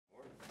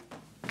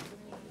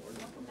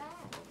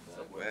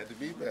Glad to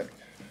be back.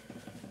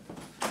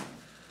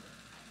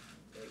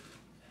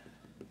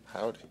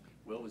 Howdy.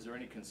 Will, was there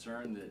any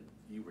concern that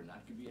you were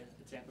not going to be a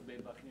Tampa Bay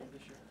Buccaneer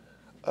this year?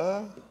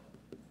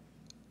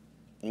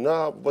 No,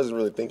 I wasn't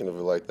really thinking of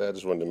it like that. I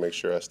just wanted to make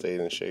sure I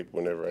stayed in shape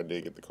whenever I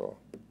did get the call.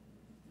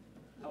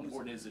 How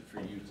important is it for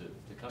you to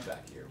come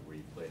back here where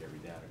you played every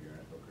down of your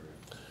NFL career?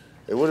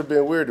 It would have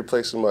been weird to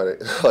play somebody,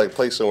 like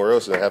play somewhere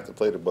else and have to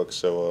play the Bucs.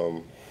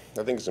 So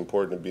I think it's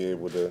important to be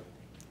able to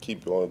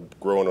keep on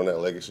growing on that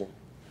legacy.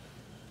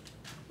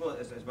 Well,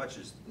 as much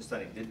as the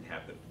signing didn't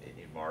happen in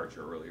March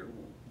or earlier,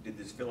 did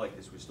this feel like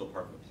this was still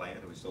part of the plan?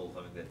 It was still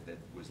something that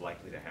was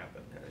likely to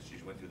happen as you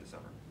went through the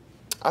summer?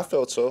 I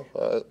felt so.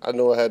 I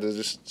know I had to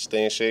just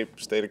stay in shape,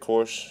 stay the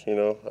course, you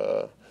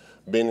know.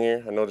 Been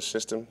here, I know the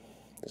system.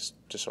 It's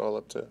just all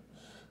up to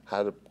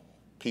how the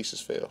pieces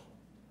fell.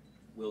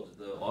 Will, did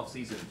the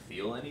offseason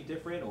feel any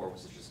different, or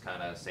was it just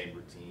kind of same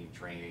routine,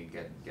 training,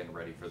 getting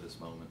ready for this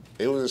moment?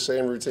 It was the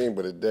same routine,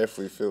 but it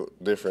definitely felt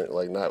different,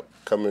 like not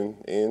coming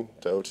in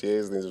to OTAs.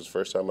 I think this was the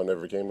first time I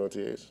never came to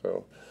OTAs,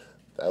 so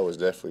that was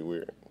definitely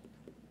weird.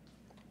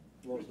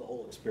 What was the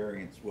whole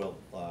experience, Will,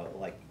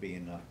 like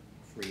being a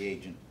free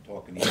agent,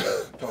 talking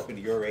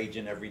to your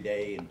agent every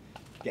day and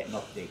getting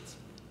updates?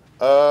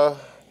 Well,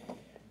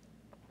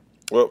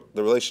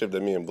 the relationship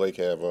that me and Blake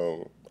have,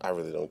 I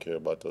really don't care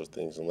about those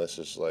things unless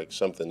it's like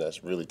something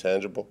that's really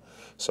tangible.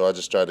 So I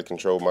just try to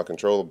control my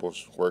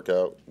controllables, work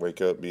out,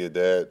 wake up, be a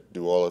dad,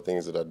 do all the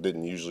things that I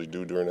didn't usually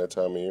do during that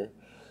time of year,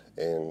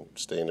 and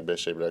stay in the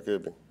best shape that I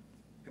could be.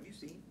 Have you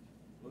seen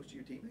most of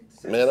your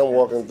teammates? Man, I'm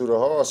walking through the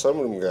hall. Some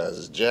of them guys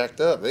is jacked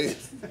up. They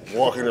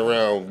walking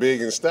around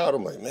big and stout.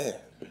 I'm like, man,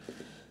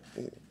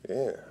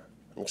 yeah,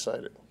 I'm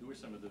excited. Who were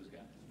some of those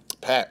guys?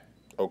 Pat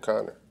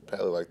O'Connor.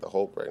 Pat look like the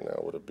Hulk right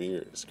now with a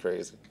beard. It's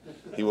crazy.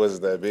 He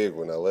wasn't that big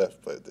when I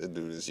left, but that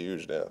dude is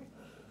huge now.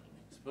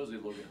 Supposedly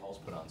Logan Hall's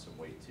put on some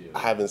weight too. I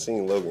haven't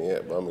seen Logan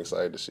yet, but I'm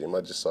excited to see him. I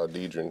just saw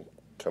Deidre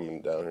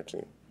coming down here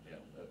too. Yeah,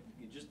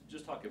 you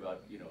just talk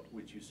about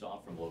what you saw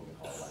from Logan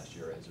Hall last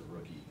year as a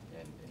rookie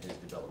and his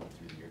development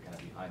through the year, kind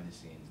of behind the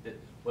scenes. That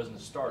wasn't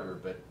a starter,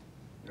 but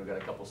got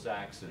a couple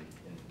sacks and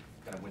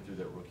kind of went through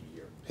that rookie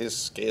year. His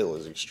scale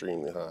is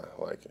extremely high,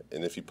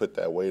 and if you put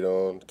that weight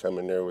on, come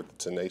in there with the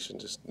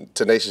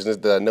tenaciousness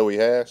that I know he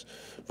has,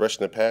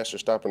 rushing the pass or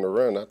stopping the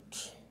run.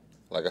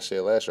 Like I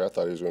said last year, I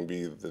thought he was going to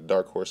be the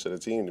dark horse of the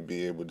team to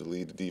be able to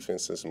lead the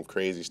defense in some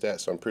crazy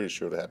stats. So I'm pretty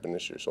sure it'll happen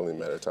this year. It's only a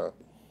matter of time.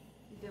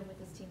 You've been with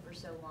this team for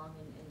so long,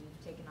 and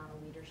you've taken on a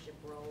leadership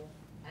role.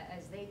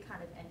 As they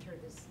kind of enter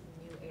this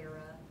new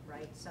era,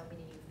 right? So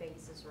many new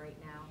faces right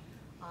now.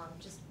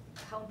 Just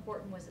how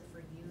important was it for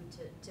you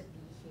to be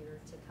here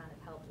to kind of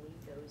help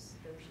lead those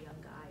young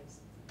guys?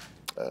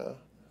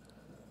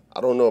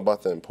 I don't know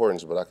about the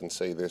importance, but I can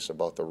say this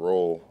about the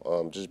role.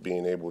 Just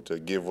being able to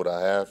give what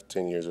I have,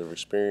 10 years of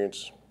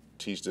experience,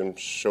 teach them,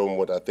 show them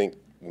what I think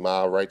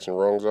my rights and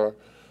wrongs are,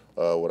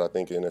 what I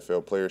think an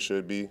NFL player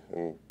should be,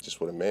 and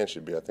just what a man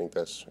should be. I think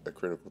that's a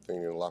critical thing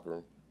in the locker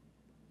room.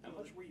 How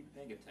much were you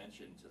paying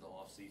attention to the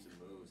off-season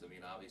moves? I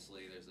mean,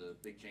 obviously there's a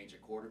big change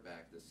at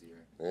quarterback this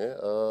year. Yeah,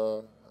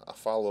 I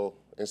follow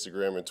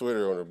Instagram and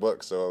Twitter on the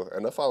Bucs,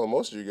 and I follow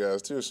most of you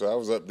guys too, so I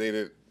was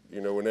updated,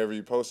 whenever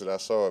you posted, I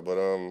saw it. But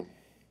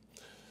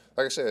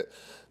like I said,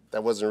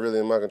 that wasn't really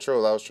in my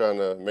control. I was trying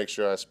to make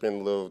sure I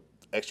spend a little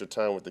extra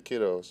time with the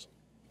kiddos.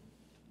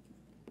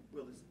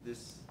 Well,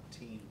 this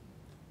team,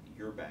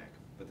 you're back,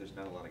 but there's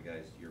not a lot of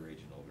guys your age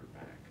and older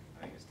back.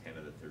 I think it's 10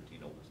 of the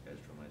 13 oldest guys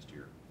from last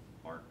year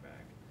aren't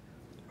back.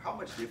 How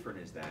much different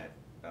is that,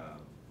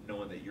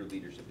 knowing that your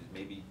leadership is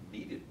maybe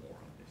needed more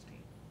on this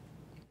team?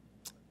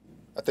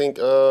 I think,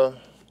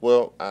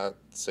 well, I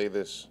say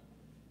this.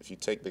 If you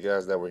take the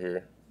guys that were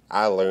here,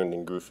 I learned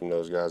and grew from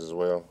those guys as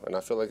well. And I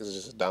feel like it's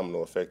just a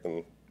domino effect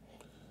and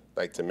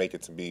like to make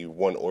it to be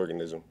one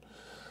organism.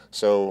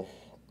 So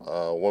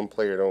one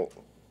player don't,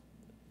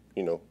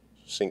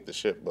 sink the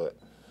ship, but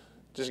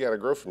just got to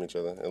grow from each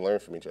other and learn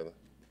from each other.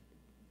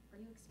 Are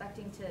you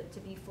expecting to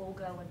be full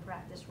go in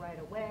practice right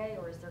away,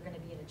 or is there going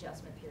to be an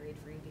adjustment period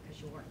for you because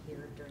you weren't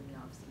here during the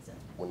off season?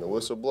 When the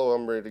whistle blow,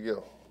 I'm ready to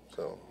go.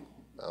 So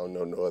I don't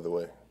know no other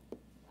way.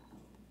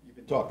 You've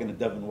been talking to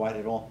Devin White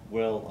at all?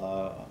 Will,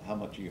 how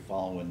much are you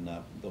following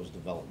those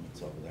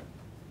developments over there?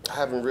 I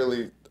haven't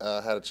really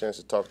had a chance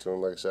to talk to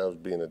him. Like I said, I was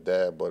being a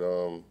dad, but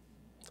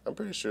I'm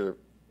pretty sure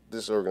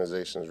this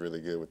organization is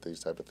really good with these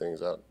type of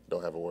things. I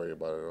don't have to worry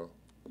about it at all.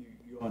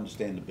 You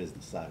understand the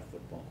business side of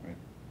football, right?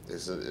 It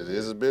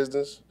is a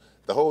business.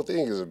 The whole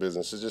thing is a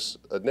business. It's just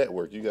a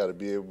network. You got to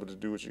be able to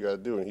do what you got to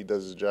do, and he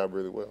does his job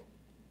really well.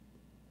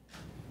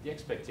 The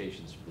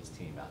expectations for this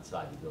team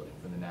outside the building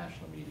from the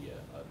national media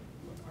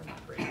are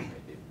not great.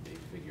 Right? They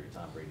figure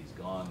Tom Brady's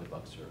gone. The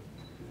Bucs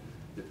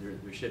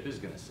their ship is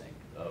going to sink.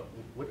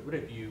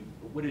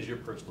 What is your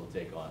personal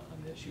take on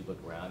this? You look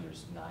around.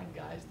 There's 9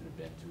 guys that have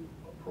been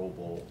to a Pro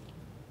Bowl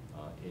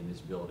in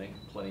this building.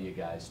 Plenty of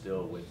guys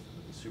still with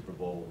the Super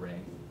Bowl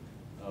ring.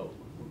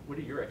 What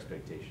are your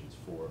expectations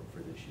for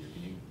this year?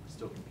 Can you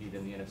still compete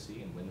in the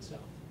NFC and win the South?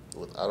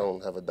 I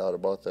don't have a doubt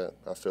about that.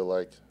 I feel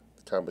like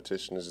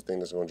competition is the thing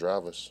that's going to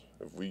drive us.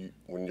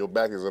 When your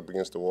back is up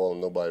against the wall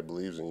and nobody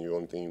believes in you,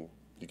 only thing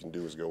you can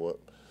do is go up.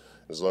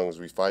 As long as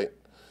we fight,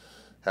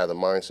 have the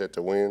mindset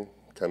to win,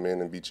 come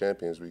in and be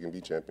champions, we can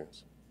be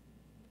champions.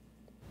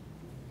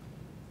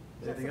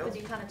 Is that Anything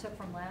something else? you kind of took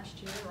from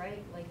last year,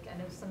 right? Like, I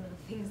know some of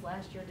the things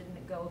last year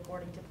didn't go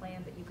according to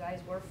plan, but you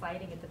guys were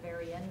fighting at the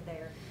very end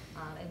there.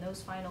 In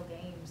those final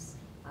games,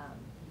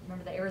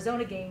 remember the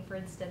Arizona game, for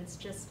instance,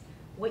 just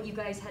what you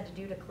guys had to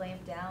do to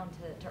clamp down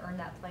to earn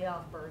that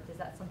playoff berth. Is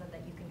that something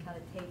that you can kind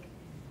of take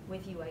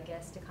with you, I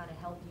guess, to kind of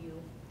help you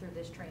through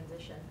this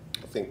transition?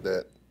 I think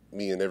that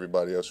me and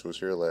everybody else who was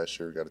here last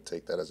year got to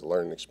take that as a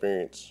learning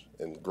experience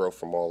and grow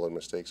from all of the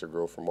mistakes or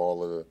grow from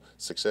all of the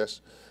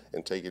success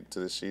and take it to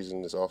this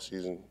season, this off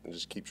season, and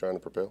just keep trying to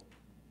propel.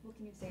 What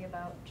can you say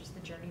about just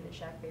the journey that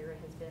Shaq Barrett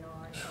has been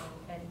on,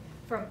 and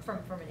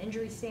from an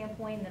injury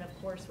standpoint, and then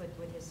of course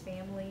with his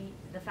family,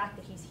 the fact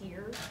that he's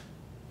here?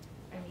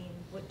 I mean,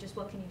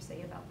 what can you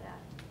say about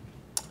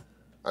that?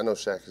 I know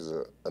Shaq is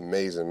an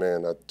amazing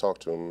man. I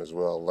talked to him as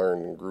well. I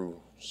learned and grew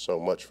so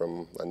much from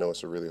him. I know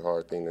it's a really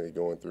hard thing that he's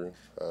going through.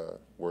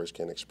 Words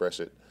can't express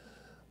it,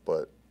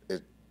 but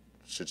it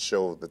should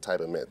show the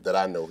type of man that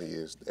I know he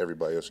is.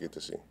 Everybody else get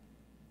to see.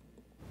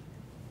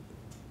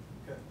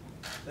 Okay.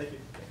 Thank you.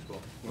 Thanks,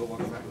 Will. Will,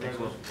 welcome back. Thanks,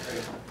 Will.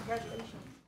 Congratulations.